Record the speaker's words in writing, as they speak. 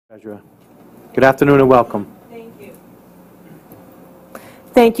Treasurer. Good afternoon and welcome. Thank you.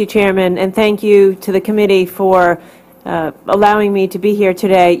 Thank you, Chairman, and thank you to the committee for allowing me to be here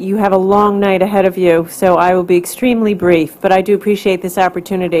today. You have a long night ahead of you, so I will be extremely brief, but I do appreciate this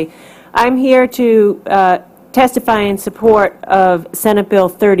opportunity. I'm here to testify in support of Senate Bill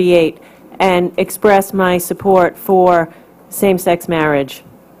 38 and express my support for same-sex marriage.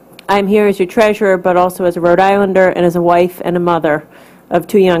 I'm here as your treasurer, but also as a Rhode Islander and as a wife and a mother of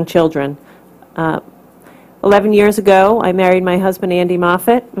 2 young children. 11 years ago, I married my husband, Andy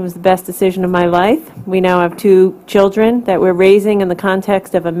Moffett. It was the best decision of my life. We now have 2 children that we're raising in the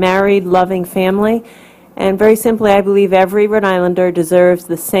context of a married, loving family. And very simply, I believe every Rhode Islander deserves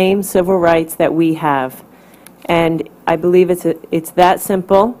the same civil rights that we have. And I believe it's that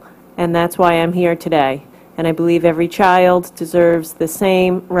simple, and that's why I'm here today. And I believe every child deserves the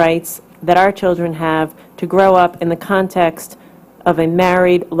same rights that our children have to grow up in the context of a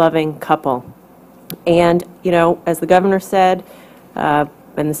married, loving couple. And, you know, as the governor said, and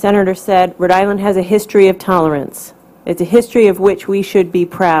the senator said, Rhode Island has a history of tolerance. It's a history of which we should be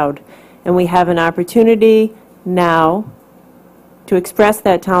proud. And we have an opportunity now to express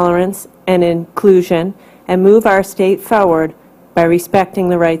that tolerance and inclusion and move our state forward by respecting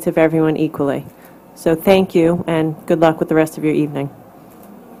the rights of everyone equally. So thank you, and good luck with the rest of your evening.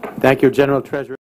 Thank you, General Treasurer.